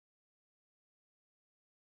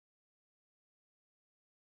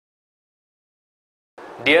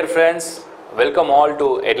Dear friends, welcome all to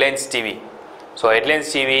Headlinestv. So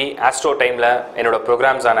Headlinestv Astro time la enoda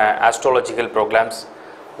programs ana astrological programs,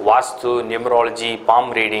 Vastu, numerology, palm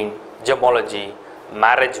reading, gemology,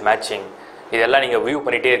 marriage matching இதெல்லாம் நீங்க view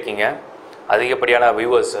பண்ணிட்டே இருக்கீங்க. அதிகப்படியான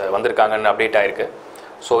viewers வந்திருக்காங்கன்னு update ஆயிருக்கு.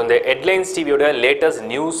 So இந்த Headlinestv யோட latest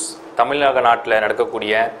news தமிழ்நாட்டில்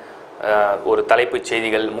நடக்கக்கூடிய ஒரு தலைப்புச்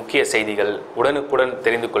செய்திகள், முக்கிய செய்திகள் உடனுக்குடன்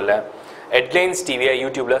தெரிந்து கொள்ள Headlinestv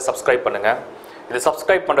யூடியூப்ல சப்ஸ்கிரைப் பண்ணுங்க. இது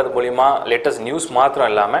சப்ஸ்கிரைப் பண்ணுறது மூலிமா லேட்டஸ்ட் நியூஸ் மாத்திரம்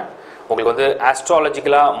இல்லாமல் உங்களுக்கு வந்து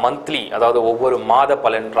ஆஸ்ட்ராலஜிக்கலாக மந்த்லி, அதாவது ஒவ்வொரு மாத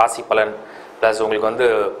பலன், ராசி பலன், ப்ளஸ் உங்களுக்கு வந்து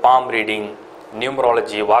பாம் ரீடிங்,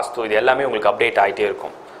 நியூமராலஜி, வாஸ்து, இது எல்லாமே உங்களுக்கு அப்டேட் ஆகிட்டே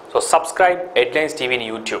இருக்கும். So subscribe Headlinestv in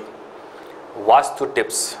YouTube. Vastu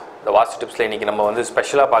tips. இந்த வாஸ்து டிப்ஸில் இன்றைக்கி நம்ம வந்து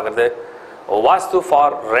ஸ்பெஷலாக பார்க்குறது வாஸ்து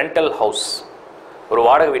ஃபார் ரெண்டல் ஹவுஸ். ஒரு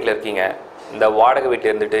வாடகை வீட்டில் இருக்கீங்க. இந்த வாடகை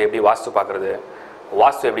வீட்டில் இருந்துட்டு எப்படி வாஸ்து பார்க்குறது,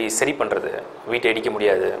 வாஸ்து எப்படி சரி பண்ணுறது, வீட்டை இடிக்க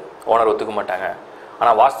முடியாது, ஓனர் ஒத்துக்க மாட்டாங்க,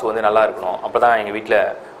 ஆனால் வாஸ்து வந்து நல்லா இருக்கணும், அப்போ தான் எங்கள் வீட்டில்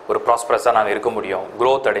ஒரு ப்ராஸ்பரஸாக நாங்கள் இருக்க முடியும்,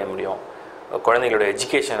 க்ரோத் அடைய முடியும், குழந்தைங்களோட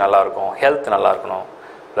எஜுகேஷன் நல்லாயிருக்கும், ஹெல்த் நல்லா இருக்கணும்,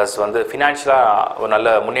 ப்ளஸ் வந்து ஃபினான்ஷியலாக ஒரு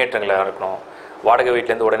நல்ல முன்னேற்றங்களாக இருக்கணும், வாடகை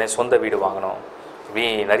வீட்டிலேருந்து உடனே சொந்த வீடு வாங்கணும், இப்படி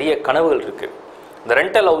நிறைய கனவுகள் இருக்குது. இந்த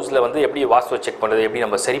ரெண்டல் ஹவுஸில் வந்து எப்படி வாஸ்துவை செக் பண்ணுறது, எப்படி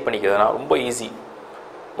நம்ம சரி பண்ணிக்கிறதுனா ரொம்ப ஈஸி.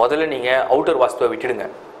 முதல்ல நீங்கள் அவுட்டர் வாஸ்துவை விட்டுடுங்க.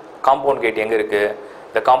 காம்பவுண்ட் கேட் எங்கே இருக்குது,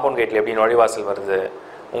 இந்த காம்பவுண்ட் கேட்டில் எப்படி நுழைவாசல் வருது,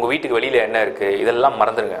 உங்கள் வீட்டுக்கு வெளியில் என்ன இருக்குது, இதெல்லாம்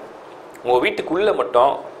மறந்துடுங்க. உங்கள் வீட்டுக்குள்ளே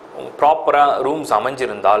மட்டும் ப்ராப்பராக ரூம்ஸ்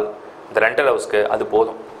அமைஞ்சிருந்தால் இந்த ரெண்டல் ஹவுஸ்க்கு அது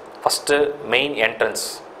போதும். ஃபஸ்ட்டு மெயின் என்ட்ரன்ஸ்,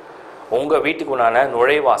 உங்கள் வீட்டுக்குள்ளான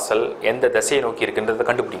நுழைவாசல் எந்த திசையை நோக்கி இருக்குன்றதை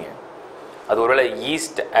கண்டுபிடிங்க. அது ஒருவேளை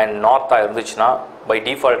ஈஸ்ட் அண்ட் நார்த்தாக இருந்துச்சுன்னா பை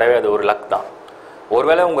டிஃபால்ட்டாகவே அது ஒரு லக் தான்.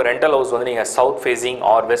 ஒருவேளை உங்கள் ரெண்டல் ஹவுஸ் வந்து நீங்கள் சவுத் ஃபேஸிங்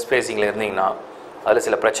ஆர் வெஸ்ட் ஃபேஸிங்கில் இருந்தீங்கன்னா அதில்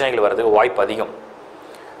சில பிரச்சனைகள் வர்றதுக்கு வாய்ப்பு அதிகம்.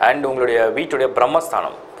 அண்ட் உங்களுடைய வீட்டுடைய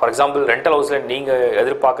பிரம்மஸ்தானம், ஃபார் எக்ஸாம்பிள் ரெண்டல் ஹவுஸில் நீங்கள்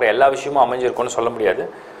எதிர்பார்க்குற எல்லா விஷயமும் அமைஞ்சிருக்கும்னு சொல்ல முடியாது.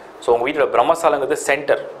 ஸோ உங்கள் வீட்டோட பிரம்மஸ்தானங்கிறது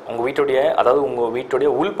சென்டர். உங்கள் வீட்டுடைய, அதாவது உங்கள் வீட்டுடைய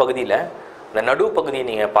உள் பகுதியில் இந்த நடு பகுதியை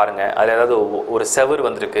நீங்கள் பாருங்கள். அதில் ஏதாவது ஒரு செவர்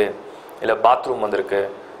வந்திருக்கு, இல்லை பாத்ரூம் வந்திருக்கு,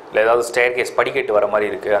 இல்லை ஏதாவது ஸ்டேர் கேஸ் படிக்கட்டு வர மாதிரி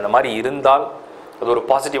இருக்குது, அந்த மாதிரி இருந்தால் அது ஒரு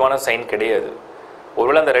பாசிட்டிவான சைன் கிடையாது.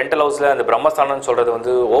 ஒருவேளை அந்த ரெண்டல் ஹவுஸில் அந்த பிரம்மஸ்தானம்னு சொல்கிறது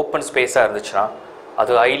வந்து ஓப்பன் ஸ்பேஸாக இருந்துச்சுன்னா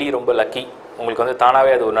அது ஹைலி ரொம்ப லக்கி. உங்களுக்கு வந்து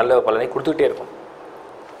தானாகவே அது ஒரு நல்ல பலனை கொடுத்துக்கிட்டே இருக்கும்.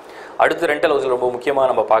 அடுத்து ரெண்டல் ஹவுஸில் ரொம்ப முக்கியமாக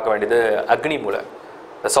நம்ம பார்க்க வேண்டியது அக்னி மூலை.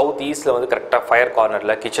 இந்த சவுத் ஈஸ்ட்டில் வந்து கரெக்டாக ஃபயர்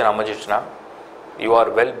கார்னரில் kitchen அமைஞ்சிச்சுன்னா you are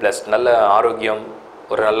well blessed. நல்ல ஆரோக்கியம்,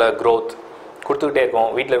 ஒரு நல்ல க்ரோத் கொடுத்துக்கிட்டே இருக்கும்.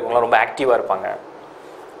 வீட்டில் இருக்கவங்களாம் ரொம்ப ஆக்டிவாக இருப்பாங்க.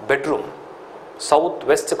 பெட்ரூம் சவுத்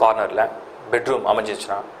வெஸ்ட் கார்னரில் பெட்ரூம்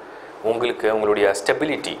அமைஞ்சிச்சுன்னா உங்களுக்கு உங்களுடைய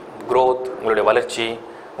ஸ்டெபிலிட்டி, க்ரோத், உங்களுடைய வளர்ச்சி,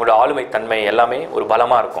 உங்களுடைய ஆளுமை தன்மை எல்லாமே ஒரு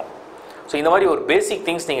பலமாக இருக்கும். ஸோ இந்த மாதிரி ஒரு பேசிக்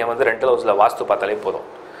திங்ஸ் நீங்கள் வந்து ரெண்டல் ஹவுஸில் வாஸ்து பார்த்தாலே போதும்.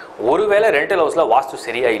 ஒருவேளை ரெண்டல் ஹவுஸில் வாஸ்து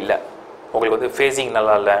சரியாக இல்லை, உங்களுக்கு வந்து ஃபேஸிங்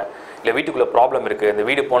நல்லா இல்லை வீட்டுக்குள்ளே ப்ராப்ளம் இருக்குது, இந்த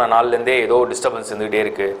வீடு போன நாள்லேருந்தே ஏதோ டிஸ்டர்பன்ஸ் இருந்துகிட்டே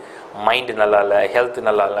இருக்குது, மைண்டு நல்லா இல்லை, ஹெல்த்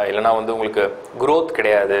நல்லா இல்லை, இல்லைனா வந்து உங்களுக்கு க்ரோத்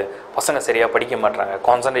கிடையாது, பசங்க சரியாக படிக்க மாட்டாங்க,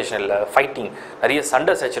 கான்சன்ட்ரேஷன் இல்லை, ஃபைட்டிங், நிறைய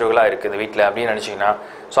சண்டை சச்சரவுகளாக இருக்குது இந்த வீட்டில் அப்படின்னு நினச்சிங்கன்னா,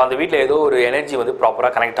 ஸோ அந்த வீட்டில் ஏதோ ஒரு எனர்ஜி வந்து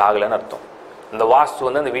ப்ராப்பராக கனெக்ட் ஆகலைன்னு அர்த்தம். இந்த வாஸ்து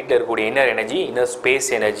வந்து அந்த வீட்டில் இருக்கக்கூடிய inner energy, inner space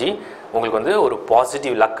energy உங்களுக்கு வந்து ஒரு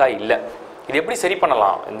பாசிட்டிவ் லக்காக இல்லை. இது எப்படி சரி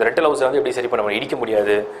பண்ணலாம்? இந்த ரெண்டல் ஹவுஸை வந்து எப்படி சரி பண்ண முடியும்? இடிக்க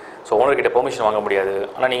முடியாது, ஸோ ஓனர்கிட்ட பெர்மிஷன் வாங்க முடியாது.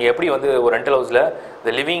 ஆனால் நீங்கள் எப்படி வந்து ஒரு ரெண்டல் ஹவுஸில்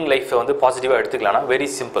இந்த லிவிங் லைஃப்பை வந்து பாசிட்டிவாக எடுத்துக்கலாம்னா வெரி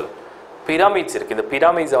சிம்பிள். பிராமிட்ஸ் இருக்குது. இந்த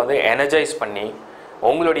பிராமிட்ஸை வந்து எனர்ஜைஸ் பண்ணி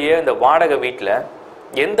உங்களுடைய இந்த வாடகை வீட்டில்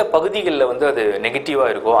எந்த பகுதிகளில் வந்து அது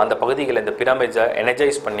நெகட்டிவாக இருக்கோ அந்த பகுதிகளில் இந்த பிராமிட்ஸை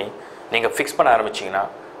எனர்ஜைஸ் பண்ணி நீங்கள் ஃபிக்ஸ் பண்ண ஆரம்பிச்சிங்கன்னா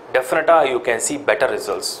டெஃபினட்டாக you can see better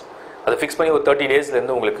results. அதை ஃபிக்ஸ் பண்ணி ஒரு 30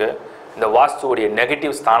 டேஸ்லேருந்து உங்களுக்கு இந்த வாஸ்துவோடைய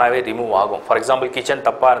நெகட்டிவ்ஸ் தானாகவே ரிமூவ் ஆகும். ஃபார் எக்ஸாம்பிள் கிச்சன்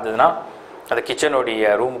தப்பாக இருந்ததுன்னா அந்த கிச்சனுடைய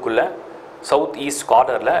ரூமுக்குள்ளே சவுத் ஈஸ்ட்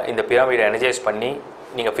கார்னரில் இந்த பிராமிடை எனர்ஜைஸ் பண்ணி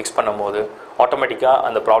நீங்கள் ஃபிக்ஸ் பண்ணும்போது ஆட்டோமேட்டிக்காக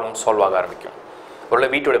அந்த ப்ராப்ளம் சால்வ் ஆக ஆரம்பிக்கும். ஒரு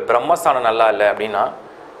வீட்டோடைய பிரம்மஸ்தானம் நல்லா இல்லை அப்படின்னா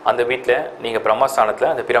அந்த வீட்டில் நீங்கள் பிரம்மஸ்தானத்தில்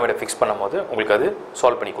அந்த பிராமிடை ஃபிக்ஸ் பண்ணும்போது உங்களுக்கு அது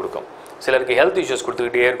சால்வ் பண்ணி கொடுக்கும். சிலருக்கு ஹெல்த் இஷ்யூஸ்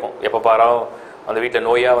கொடுத்துக்கிட்டே இருக்கும். எப்போ பாராலும் அந்த வீட்டில்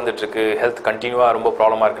நோயாக வந்துட்டுருக்கு, ஹெல்த் கண்டினியூவாக ரொம்ப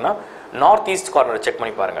ப்ராப்ளமாக இருக்குன்னா நார்த் ஈஸ்ட் கார்னரை செக்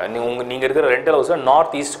பண்ணி பாருங்கள். நீங்கள் இருக்கிற ரெண்டல் ஹவுஸில்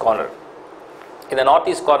நார்த் ஈஸ்ட் கார்னர், இந்த நார்த்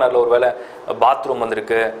ஈஸ்ட் கார்னரில் ஒரு வேளை பாத்ரூம்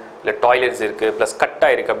வந்துருக்கு, இல்லை டாய்லெட்ஸ் இருக்குது, ப்ளஸ் கட்டாக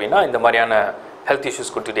இருக்குது அப்படின்னா இந்த மாதிரியான ஹெல்த்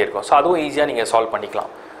இஷ்யூஸ் கொடுத்துட்டே இருக்கும். ஸோ அதுவும் ஈஸியாக நீங்கள் சால்வ் பண்ணிக்கலாம்.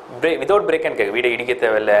 விதவுட் பிரேக் அண்ட் கேக், வீடை இடிக்க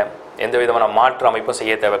தேவையில்லை, எந்த விதமான மாற்று அமைப்பும்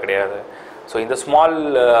செய்ய தேவை கிடையாது. ஸோ இந்த ஸ்மால்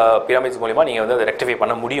பிராமிட்ஸ் மூலிமா நீங்கள் வந்து அதை ரெக்டிஃபை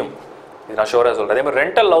பண்ண முடியும். இது நான் ஷோராக சொல்கிறேன். அதே மாதிரி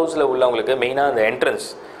ரெண்டல் ஹவுஸில் உள்ளவங்களுக்கு மெயினாக அந்த என்ட்ரன்ஸ்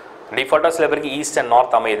டிஃபால்ட்டாக சில பேருக்கு ஈஸ்ட் அண்ட்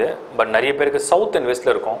நார்த் அமையுது, பட் நிறைய பேருக்கு சவுத் அண்ட்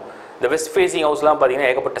வெஸ்ட்டில் இருக்கும். இந்த வெஸ்ட் ஃபேஸிங் ஹவுஸ்லாம்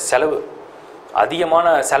பார்த்தீங்கன்னா ஏகப்பட்ட செலவு, அதிகமான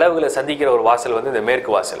செலவுகளை சந்திக்கிற ஒரு வாசல் வந்து இந்த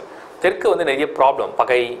மேற்கு வாசல். தெற்கு வந்து நிறைய ப்ராப்ளம்,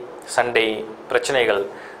 பகை, சண்டை, பிரச்சனைகள்,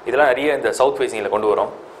 இதெல்லாம் நிறைய இந்த சவுத் ஃபேஸிங்கில் கொண்டு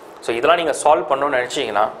வரும். ஸோ இதெல்லாம் நீங்கள் சால்வ் பண்ணணும்னு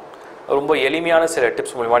நினச்சிங்கன்னா ரொம்ப எளிமையான சில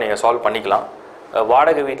டிப்ஸ் மூலிமா நீங்கள் சால்வ் பண்ணிக்கலாம்.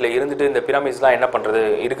 வாடகை வீட்டில் இருந்துட்டு இந்த பிரமிட்ஸ்லாம் என்ன பண்ணுறது,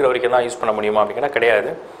 இருக்கிற வரைக்கும் தான் யூஸ் பண்ண முடியுமா அப்படின்னா கிடையாது.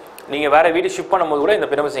 நீங்கள் வேறு வீடு ஷிஃப்ட் பண்ணும்போது கூட இந்த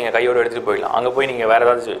பிரமிட்ஸ் நீங்கள் கையோடு எடுத்துகிட்டு போயிடலாம். அங்கே போய் நீங்கள் வேறு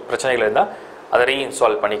ஏதாவது பிரச்சனைகள் இருந்தால் அதை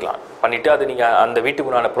ரீஇன்ஸ்டால் பண்ணிக்கலாம். பண்ணிவிட்டு அது நீங்கள் அந்த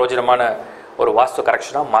வீட்டுக்குண்டான பிரோஜனமான ஒரு வாஸ்து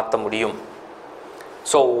கரெக்ஷனாக மாற்ற முடியும்.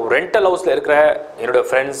 ஸோ ரெண்டல் ஹவுஸில் இருக்கிற என்னோடய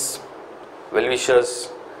ஃப்ரெண்ட்ஸ், வெல்விஷர்ஸ்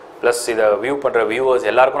ப்ளஸ் இதை வியூ பண்ணுற வியூவர்ஸ்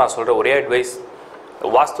எல்லாருக்கும் நான் சொல்கிற ஒரே அட்வைஸ்,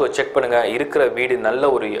 வாஸ்துவை செக் பண்ணுங்கள். இருக்கிற வீடு நல்ல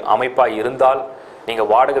ஒரு அமைப்பாக இருந்தால் நீங்கள்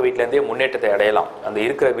வாடகை வீட்டிலேருந்தே முன்னேற்றத்தை அடையலாம். அந்த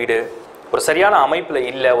இருக்கிற வீடு ஒரு சரியான அமைப்பில்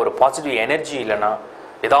இல்லை, ஒரு பாசிட்டிவ் எனர்ஜி இல்லைன்னா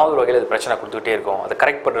ஏதாவது ஒரு வகையில் அது பிரச்சனை கொடுத்துக்கிட்டே இருக்கும். அதை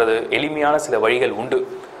கரெக்ட் பண்ணுறது எளிமையான சில வழிகள் உண்டு.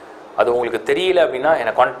 அது உங்களுக்கு தெரியல அப்படின்னா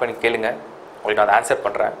என்னை கான்டாக்ட் பண்ணி கேளுங்க, உங்களுக்கு நான் அதை ஆன்சர்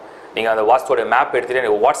பண்ணுறேன். நீங்கள் அந்த வாஸ்துவோட மேப் எடுத்துகிட்டு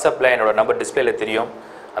எனக்கு வாட்ஸ்அப்பில் என்னோடய நம்பர் டிஸ்பிளேல தெரியும்,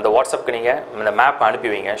 அந்த வாட்ஸ்அப்புக்கு நீங்கள் இந்த மேப்பை அனுப்பி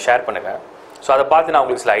வைங்க, ஷேர் பண்ணுங்கள். ஸோ அதை பார்த்து நான்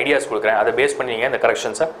உங்களுக்கு சில ஐடியாஸ் கொடுக்குறேன். அதை பேஸ் பண்ணி நீங்கள் இந்த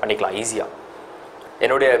கரெக்ஷன்ஸை பண்ணிக்கலாம் ஈஸியாக.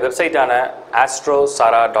 என்னுடைய வெப்சைட்டான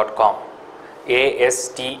astrosara.com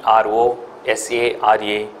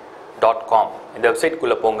astrosara.com இந்த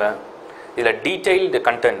வெப்சைட்குள்ளே போங்க. இதில் detailed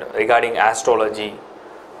content regarding astrology,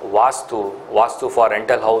 vastu for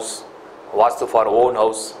rental house, vastu for own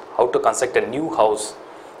house, how to construct a new house,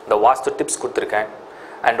 இந்த வாஸ்து டிப்ஸ் கொடுத்துருக்கேன்.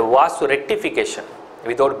 And vastu rectification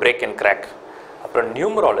without break and crack. அப்புறம்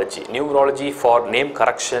நியூமராலஜி ஃபார் நேம்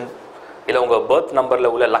கரெக்ஷன், இல்லை உங்கள் birth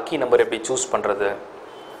நம்பரில் உள்ள lucky number எப்படி choose பண்ணுறது.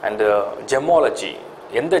 And gemmology,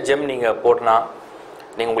 எந்த ஜெம் நீங்கள் போட்டால்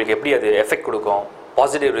நீங்கள் உங்களுக்கு எப்படி அது எஃபெக்ட் கொடுக்கும்,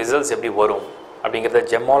 பாசிட்டிவ் ரிசல்ட்ஸ் எப்படி வரும் அப்படிங்கிறத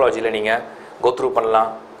ஜெமாலஜியில் நீங்கள் கோத்ரூ பண்ணலாம்.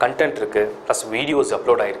 கண்டென்ட் இருக்குது, ப்ளஸ் வீடியோஸ்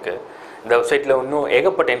அப்லோட் ஆகிருக்கு. இந்த வெப்சைட்டில் இன்னும்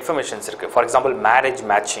ஏகப்பட்ட இன்ஃபர்மேஷன்ஸ் இருக்குது. ஃபார் எக்ஸாம்பிள் மேரேஜ்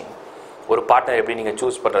மேட்சிங், ஒரு பார்ட்னர் எப்படி நீங்கள்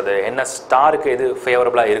சூஸ் பண்ணுறது, என்ன ஸ்டாருக்கு எது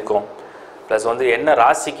ஃபேவரபுளாக இருக்கும், ப்ளஸ் என்ன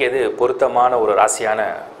ராசிக்கு எது பொருத்தமான ஒரு ராசியான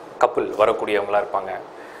கப்புள் வரக்கூடியவங்களாக இருப்பாங்க.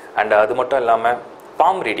 அண்ட் அது மட்டும் இல்லாமல்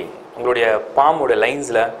பாம் ரீடிங், உங்களுடைய பாமோட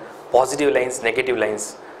லைன்ஸில் பாசிட்டிவ் லைன்ஸ், நெகட்டிவ் லைன்ஸ்,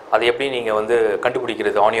 அது எப்படி நீங்கள்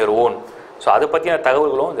கண்டுபிடிக்கிறது ஆன் யுவர் ஓன். ஸோ அதை பற்றின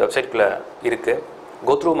தகவல்களும் இந்த வெப்சைட்குள்ளே இருக்குது.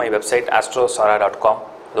 Go through my website astrosara.com.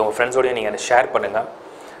 அது உங்கள் ஃப்ரெண்ட்ஸோடய நீங்கள் ஷேர் பண்ணுங்கள்.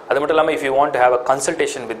 அது மட்டும் இல்லாமல் if you want to have a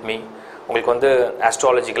consultation with me, உங்களுக்கு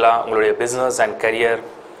ஆஸ்ட்ராலஜிக்கலாக உங்களுடைய பிஸ்னஸ் அண்ட் கரியர்,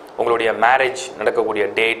 உங்களுடைய மேரேஜ் நடக்கக்கூடிய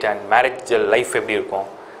டேட் அண்ட் மேரேஜ் லைஃப் எப்படி இருக்கும்,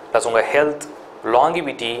 ப்ளஸ் உங்கள் ஹெல்த்,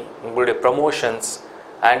 லாங்கிவிட்டி, உங்களுடைய ப்ரமோஷன்ஸ்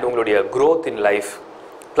அண்ட் உங்களுடைய க்ரோத் இன் லைஃப்,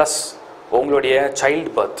 ப்ளஸ் உங்களுடைய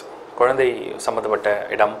சைல்டு பர்த், குழந்தை சம்மந்தப்பட்ட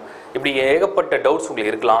இடம், இப்படி ஏகப்பட்ட டவுட்ஸ்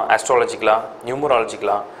உங்களுக்கு இருக்கலாம். ஆஸ்ட்ராலஜிக்கலாக,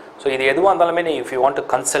 நியூமராலஜிக்கலாக. ஸோ இது எதுவாக இருந்தாலுமே if you want to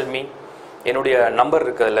consult me, என்னுடைய நம்பர்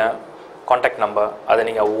இருக்கிறதுல காண்டாக்ட் நம்பர், அதை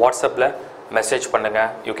நீங்கள் வாட்ஸ்அப்பில் மெசேஜ் பண்ணுங்கள்.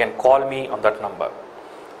 You can call me on that number.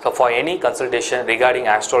 So for any consultation regarding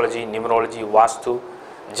astrology, numerology, vastu,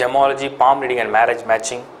 gemmology, palm reading and marriage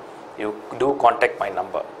matching, you do contact my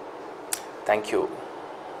number. Thank you.